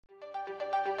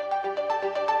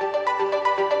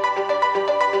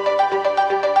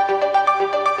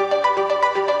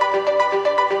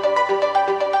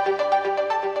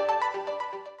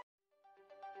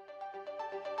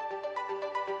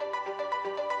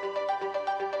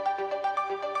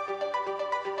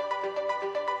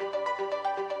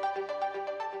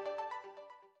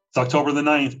It's October the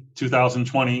 9th,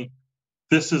 2020.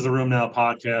 This is the RheumNow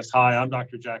podcast. Hi, I'm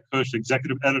Dr. Jack Cush,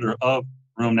 executive editor of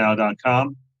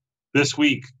RheumNow.com. This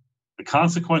week, the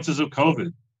consequences of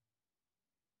COVID.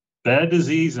 Bad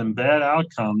disease and bad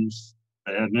outcomes,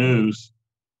 bad news.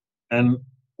 And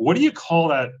what do you call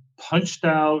that punched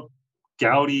out,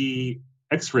 gouty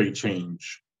x-ray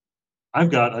change? I've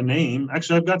got a name.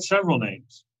 Actually, I've got several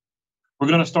names. We're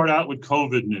going to start out with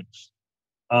COVID news.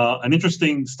 An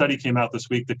interesting study came out this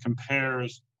week that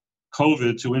compares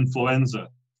COVID to influenza.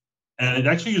 And it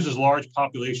actually uses large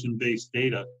population-based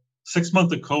data, 6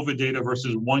 months of COVID data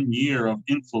versus 1 year of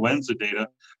influenza data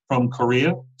from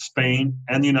Korea, Spain,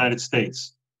 and the United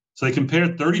States. So they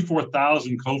compared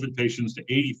 34,000 COVID patients to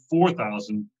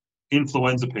 84,000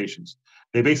 influenza patients.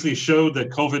 They basically showed that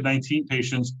COVID-19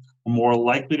 patients were more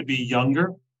likely to be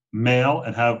younger, male,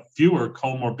 and have fewer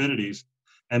comorbidities,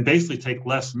 and basically take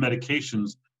less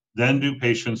medications than do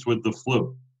patients with the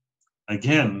flu.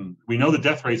 Again, we know the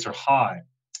death rates are high.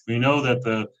 We know that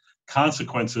the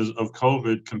consequences of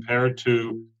COVID compared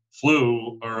to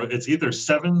flu it's either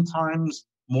 7 times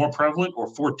more prevalent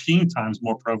or 14 times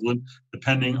more prevalent,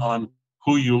 depending on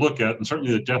who you look at. And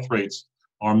certainly the death rates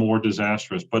are more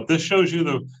disastrous. But this shows you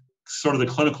the sort of the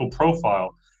clinical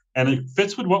profile. And it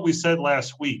fits with what we said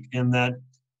last week in that,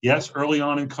 yes, early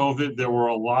on in COVID, there were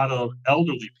a lot of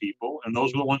elderly people, and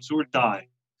those were the ones who were dying.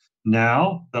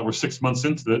 Now that we're 6 months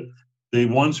into it, the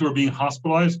ones who are being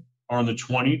hospitalized are in the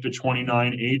 20 to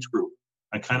 29 age group.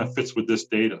 That kind of fits with this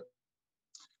data.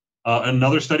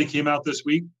 Another study came out this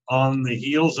week on the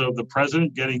heels of the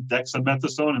president getting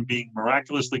dexamethasone and being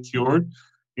miraculously cured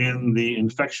in the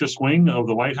infectious wing of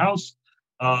the White House.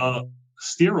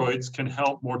 Steroids can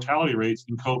help mortality rates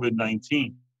in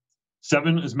COVID-19.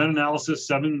 7 is meta-analysis,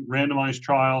 7 randomized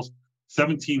trials,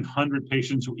 1,700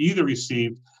 patients who either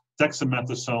received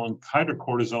dexamethasone,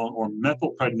 hydrocortisone, or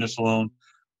methylprednisolone,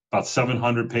 about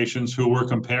 700 patients who were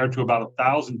compared to about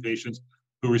 1,000 patients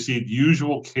who received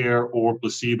usual care or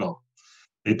placebo.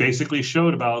 They basically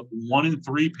showed about 1 in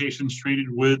 3 patients treated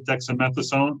with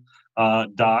dexamethasone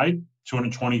died,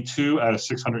 222 out of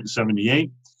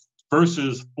 678,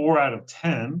 versus 4 out of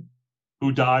 10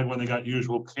 who died when they got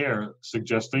usual care,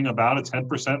 suggesting about a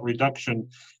 10% reduction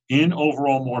in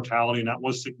overall mortality, and that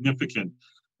was significant.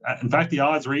 In fact, the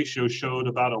odds ratio showed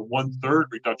about a 1/3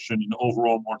 reduction in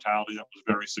overall mortality. That was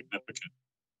very significant.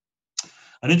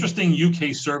 An interesting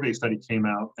UK survey study came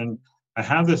out, and I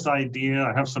have this idea,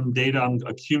 I have some data I'm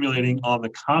accumulating on the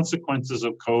consequences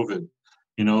of COVID,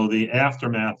 the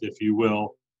aftermath, if you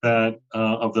will, that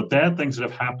of the bad things that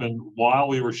have happened while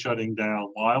we were shutting down,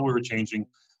 while we were changing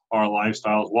our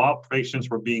lifestyles, while patients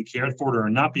were being cared for or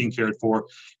not being cared for.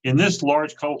 In this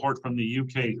large cohort from the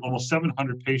UK, almost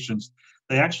 700 patients,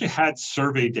 they actually had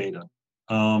survey data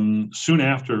soon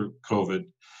after COVID.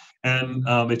 And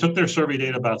they took their survey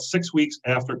data about 6 weeks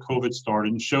after COVID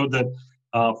started and showed that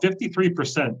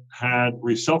 53% had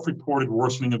self-reported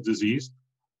worsening of disease.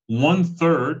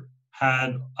 1/3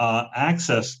 had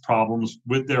access problems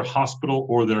with their hospital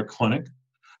or their clinic.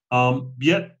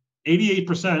 Yet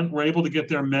 88% were able to get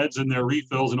their meds and their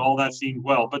refills, and all that seemed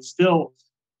well. But still,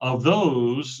 of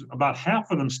those, about half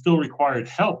of them still required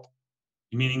help,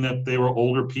 meaning that they were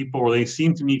older people or they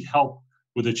seemed to need help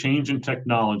with a change in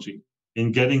technology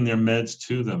in getting their meds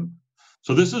to them.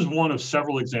 So this is one of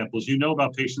several examples. You know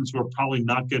about patients who are probably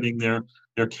not getting their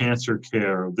cancer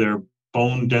care, their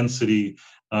bone density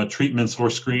treatments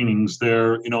or screenings.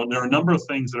 There are a number of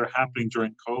things that are happening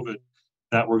during COVID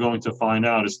that we're going to find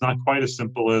out. It's not quite as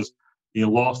simple as the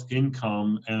lost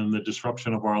income and the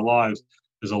disruption of our lives.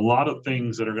 There's a lot of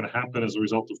things that are going to happen as a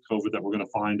result of COVID that we're going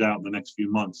to find out in the next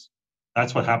few months.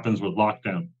 That's what happens with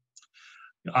lockdown.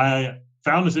 I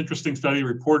found this interesting study,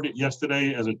 reported it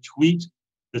yesterday as a tweet.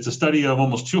 It's a study of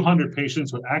almost 200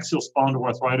 patients with axial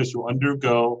spondyloarthritis who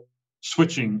undergo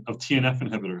switching of TNF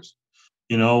inhibitors.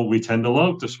 We tend to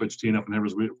love to switch TNF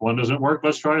inhibitors. If one doesn't work,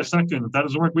 let's try a second. If that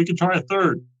doesn't work, we can try a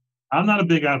third. I'm not a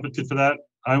big advocate for that.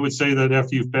 I would say that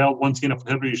after you've failed one TNF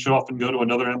inhibitor, you should often go to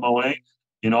another MOA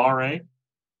in RA.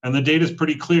 And the data is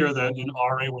pretty clear that in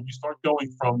RA, when you start going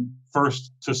from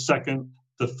first to second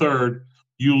to third,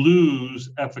 you lose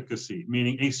efficacy,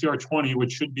 meaning ACR20,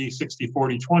 which should be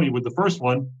 60-40-20 with the first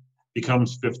one,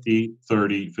 becomes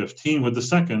 50-30-15 with the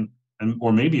second,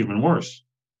 or maybe even worse.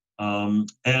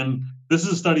 And this is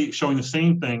a study showing the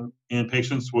same thing in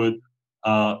patients with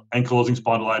ankylosing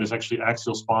spondylitis, actually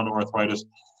axial spondyloarthritis.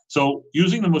 So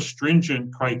using the most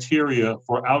stringent criteria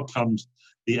for outcomes,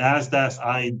 the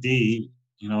ASDAS-ID,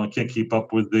 I can't keep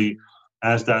up with the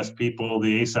ASDAS people,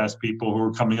 the ASAS people who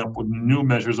are coming up with new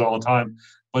measures all the time.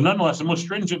 But nonetheless, the most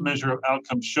stringent measure of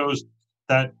outcomes shows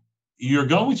that you're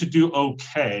going to do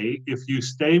okay if you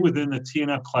stay within the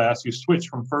TNF class. You switch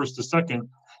from first to second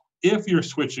if you're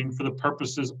switching for the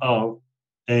purposes of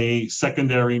a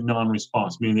secondary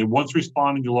non-response, meaning they once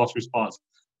responded, you lost response.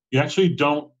 You actually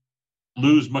don't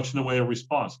lose much in the way of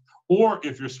response, or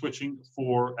if you're switching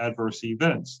for adverse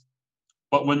events.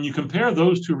 But when you compare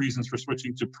those two reasons for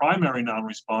switching to primary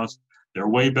non-response, they're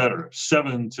way better,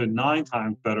 7 to 9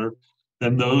 times better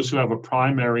than those who have a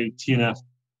primary TNF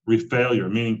failure,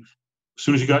 meaning as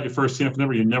soon as you got your first TNF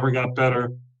inhibitor, you never got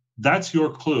better. That's your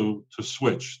clue to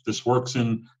switch. This works in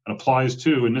and applies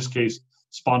to, in this case,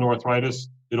 spondyloarthritis.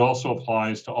 It also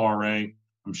applies to RA.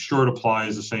 I'm sure it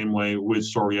applies the same way with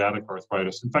psoriatic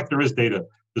arthritis. In fact, there is data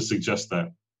to suggest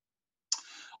that.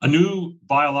 A new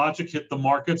biologic hit the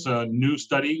markets, a new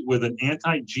study with an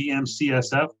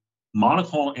anti-GM-CSF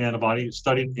monoclonal antibody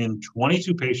studied in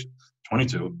 22 patients.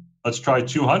 22. Let's try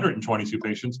 222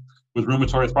 patients with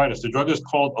rheumatoid arthritis. The drug is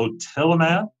called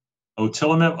otilimab,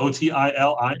 O-T-I-L-I-M-A-B.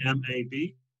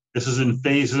 This is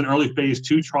an early phase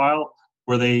 2 trial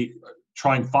where they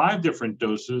trying 5 different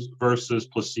doses versus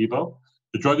placebo.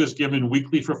 The drug is given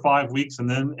weekly for 5 weeks and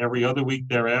then every other week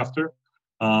thereafter.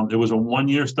 It was a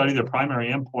 1-year study. The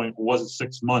primary endpoint was at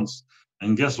 6 months.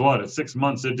 And guess what? At 6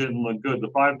 months, it didn't look good. The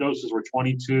 5 doses were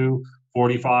 22,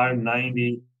 45,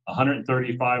 90,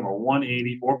 135, or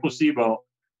 180, or placebo.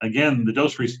 Again, the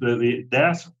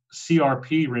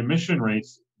DAS-CRP remission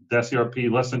rates,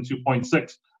 DAS-CRP less than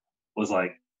 2.6, was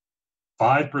like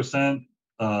 5%,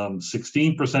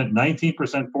 16%,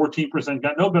 19%, 14%,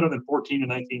 got no better than 14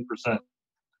 and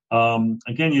 19%.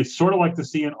 Again, you'd sort of like to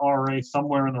see an RA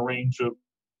somewhere in the range of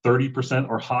 30%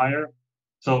 or higher.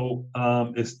 So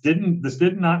this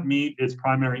did not meet its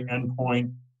primary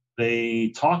endpoint.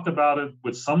 They talked about it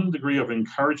with some degree of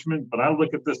encouragement, but I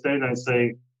look at this data and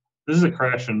say, this is a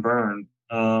crash and burn.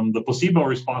 The placebo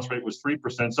response rate was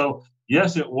 3%. So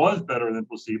yes, it was better than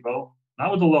placebo,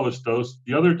 not with the lowest dose.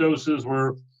 The other doses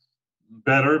were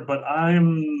better, but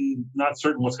I'm not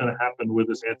certain what's going to happen with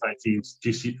this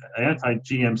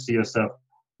anti-GM-CSF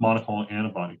monoclonal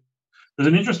antibody. There's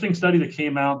an interesting study that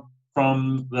came out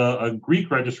from a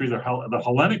Greek registry, the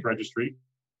Hellenic registry.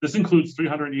 This includes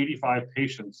 385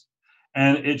 patients.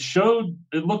 And it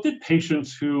looked at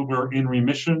patients who were in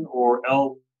remission or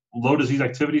low disease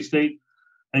activity state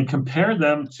and compared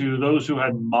them to those who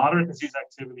had moderate disease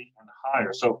activity and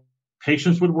higher. So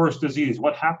patients with worse disease,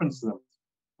 what happens to them?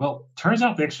 Well, turns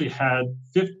out they actually had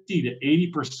 50 to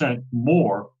 80%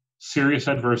 more serious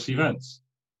adverse events.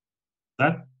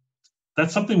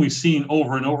 That's something we've seen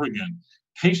over and over again.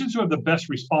 Patients who have the best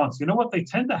response, you know what? They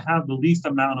tend to have the least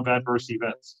amount of adverse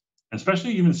events,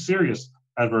 especially even serious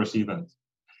adverse events.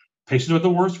 Patients with the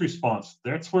worst response,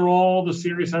 that's where all the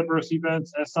serious adverse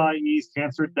events, SIEs,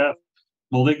 cancer, death,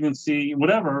 malignancy,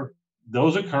 whatever,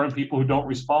 those occur in people who don't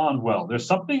respond well. There's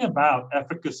something about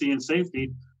efficacy and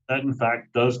safety that, in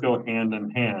fact, does go hand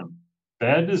in hand.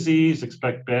 Bad disease,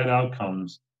 expect bad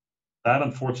outcomes. That,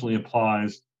 unfortunately,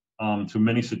 applies to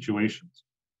many situations.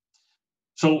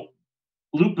 So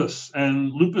lupus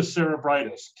and lupus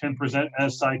cerebritis can present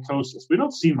as psychosis. We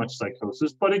don't see much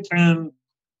psychosis, but it can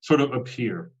sort of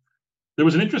appear. There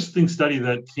was an interesting study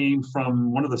that came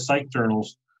from one of the psych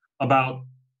journals about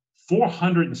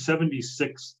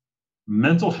 476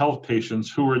 mental health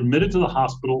patients who were admitted to the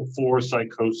hospital for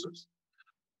psychosis.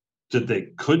 Could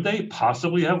they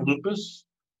possibly have lupus?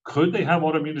 Could they have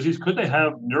autoimmune disease? Could they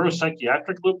have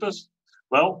neuropsychiatric lupus?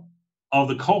 Well, of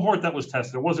the cohort that was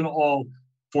tested, it wasn't all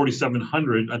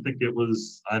 4,700. I think it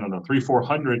was,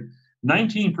 300-400.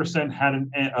 19% had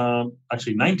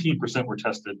 19% were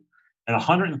tested, and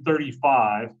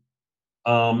 135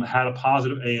 had a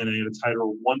positive ANA at a titer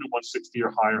of 1 to 160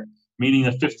 or higher, meaning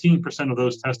that 15% of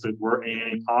those tested were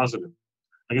ANA positive.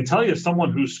 I can tell you, as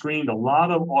someone who screened a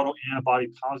lot of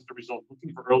autoantibody positive results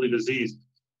looking for early disease,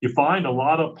 you find a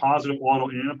lot of positive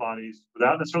autoantibodies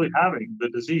without necessarily having the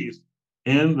disease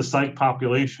in the psych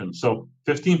population. So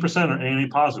 15% are ANA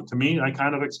positive. To me, I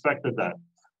kind of expected that.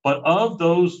 But of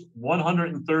those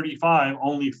 135,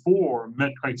 only 4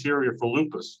 met criteria for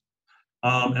lupus.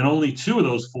 And only 2 of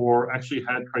those 4 actually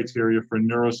had criteria for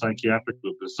neuropsychiatric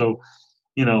lupus. So,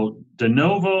 de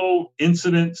novo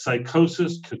incident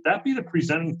psychosis, could that be the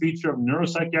presenting feature of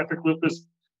neuropsychiatric lupus?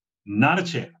 Not a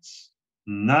chance.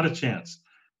 Not a chance.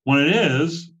 When it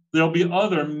is, there'll be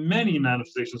many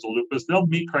manifestations of lupus. They'll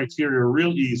meet criteria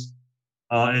real easy.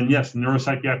 And yes,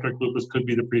 neuropsychiatric lupus could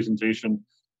be the presentation.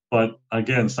 But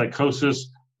again,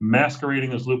 psychosis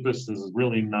masquerading as lupus is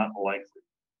really not likely.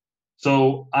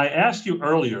 So I asked you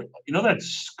earlier, that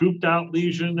scooped out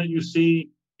lesion that you see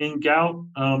in gout?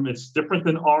 It's different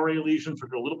than RA lesions,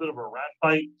 which are a little bit of a rat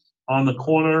fight. on the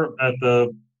corner at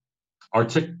the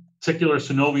articular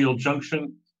synovial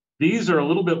junction. These are a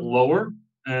little bit lower,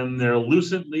 and they're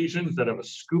lucent lesions that have a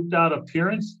scooped out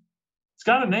appearance. It's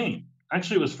got a name.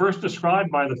 Actually, it was first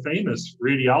described by the famous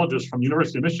radiologist from the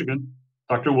University of Michigan,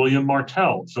 Dr. William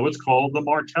Martell. So it's called the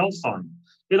Martell sign.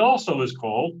 It also is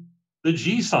called the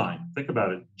G sign. Think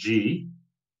about it, G,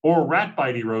 or rat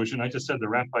bite erosion. I just said the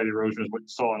rat bite erosion is what you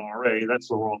saw in RA. That's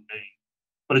the wrong name.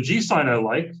 But a G sign I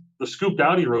like, the scooped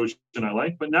out erosion I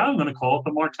like, but now I'm going to call it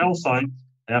the Martell sign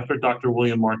after Dr.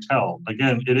 William Martell.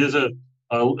 Again, it is a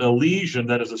lesion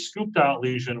that is a scooped out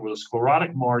lesion with a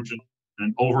sclerotic margin and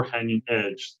an overhanging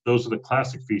edge. Those are the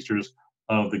classic features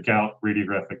of the gout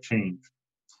radiographic change.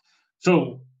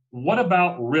 So what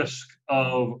about risk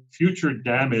of future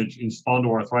damage in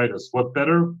spondyloarthritis? What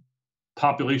better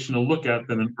population to look at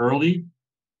than an early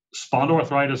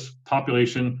spondyloarthritis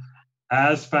population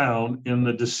as found in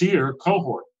the DESIR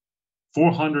cohort?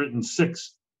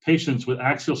 406 patients with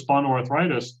axial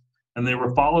spondyloarthritis, and they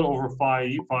were followed over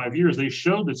five years. They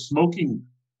showed that smoking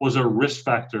was a risk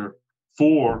factor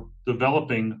for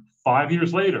developing 5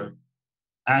 years later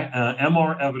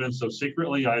MR evidence of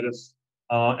sacroiliitis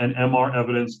and MR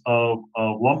evidence of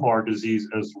lumbar disease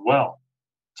as well.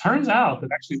 Turns out that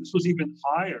actually this was even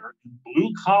higher in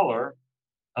blue-collar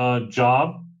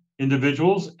job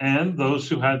individuals and those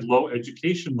who had low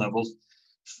education levels,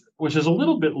 which is a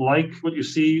little bit like what you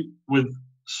see with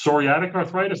psoriatic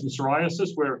arthritis and psoriasis,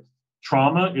 where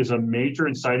trauma is a major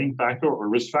inciting factor or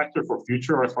risk factor for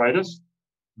future arthritis.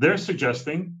 They're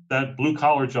suggesting that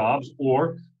blue-collar jobs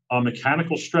or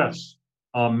mechanical stress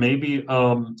may be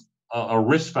a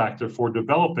risk factor for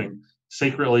developing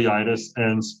sacroiliitis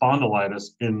and spondylitis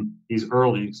in these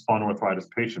early spondyloarthritis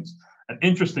patients. An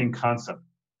interesting concept.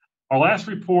 Our last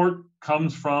report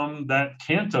comes from that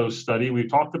CANTOS study. We've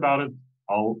talked about it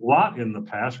a lot in the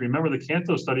past. Remember, the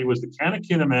CANTOS study was the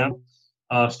canakinumab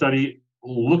study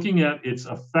looking at its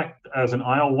effect as an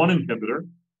IL-1 inhibitor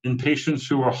in patients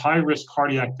who are high-risk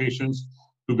cardiac patients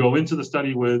who go into the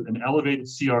study with an elevated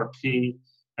CRP,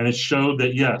 and it showed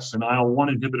that, yes, an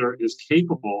IL-1 inhibitor is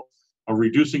capable of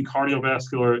reducing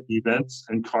cardiovascular events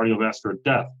and cardiovascular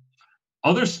death.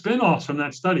 Other spin-offs from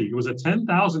that study, it was a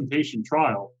 10,000 patient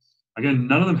trial. Again,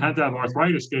 none of them had to have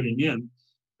arthritis getting in.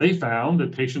 They found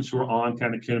that patients who were on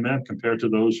canakinumab compared to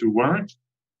those who weren't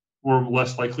were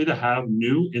less likely to have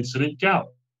new incident gout.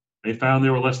 They found they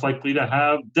were less likely to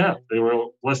have death. They were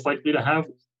less likely to have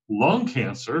lung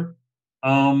cancer.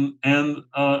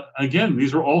 Again,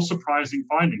 these are all surprising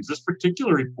findings. This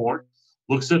particular report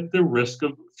looks at the risk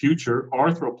of future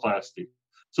arthroplasty.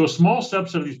 So a small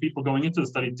subset of these people going into the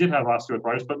study did have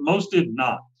osteoarthritis, but most did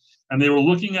not. And they were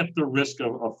looking at the risk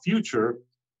of future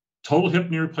total hip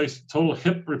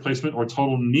replacement or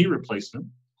total knee replacement.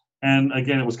 And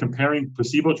again, it was comparing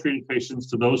placebo-treated patients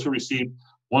to those who received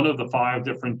one of the 5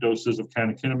 different doses of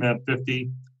canakinumab,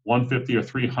 50, 150, or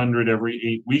 300 every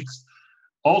 8 weeks.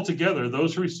 Altogether,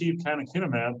 those who received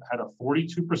canakinumab had a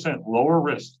 42% lower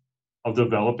risk of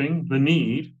developing the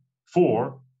need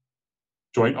for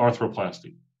joint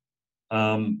arthroplasty.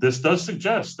 This does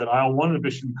suggest that IL-1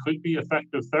 inhibition could be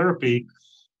effective therapy,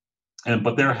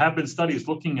 but there have been studies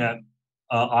looking at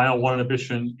IL-1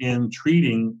 inhibition in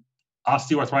treating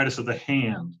osteoarthritis of the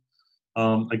hand.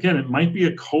 Again, it might be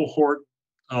a cohort,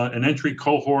 an entry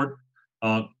cohort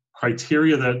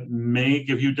criteria that may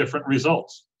give you different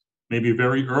results, maybe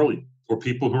very early, for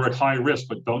people who are at high risk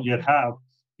but don't yet have,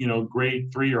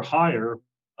 grade 3 or higher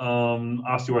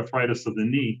osteoarthritis of the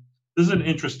knee. This is an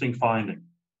interesting finding.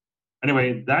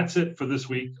 Anyway, that's it for this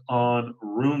week on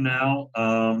RheumNow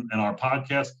and our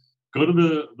podcast. Go to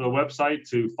the website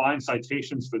to find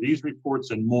citations for these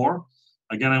reports and more.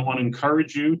 Again, I want to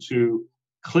encourage you to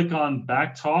click on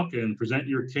Back Talk and present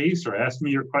your case or ask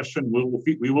me your question.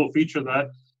 We will feature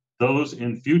those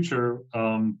in future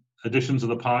editions of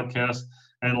the podcast.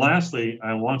 And lastly,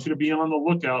 I want you to be on the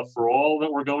lookout for all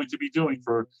that we're going to be doing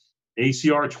for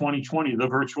ACR 2020, the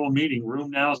virtual meeting.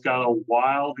 RheumNow's got a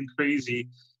wild and crazy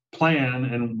plan,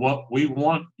 and what we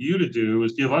want you to do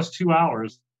is give us 2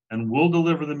 hours, and we'll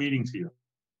deliver the meeting to you.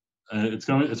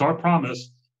 It's our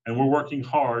promise, and we're working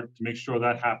hard to make sure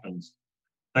that happens.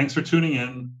 Thanks for tuning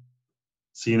in.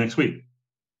 See you next week.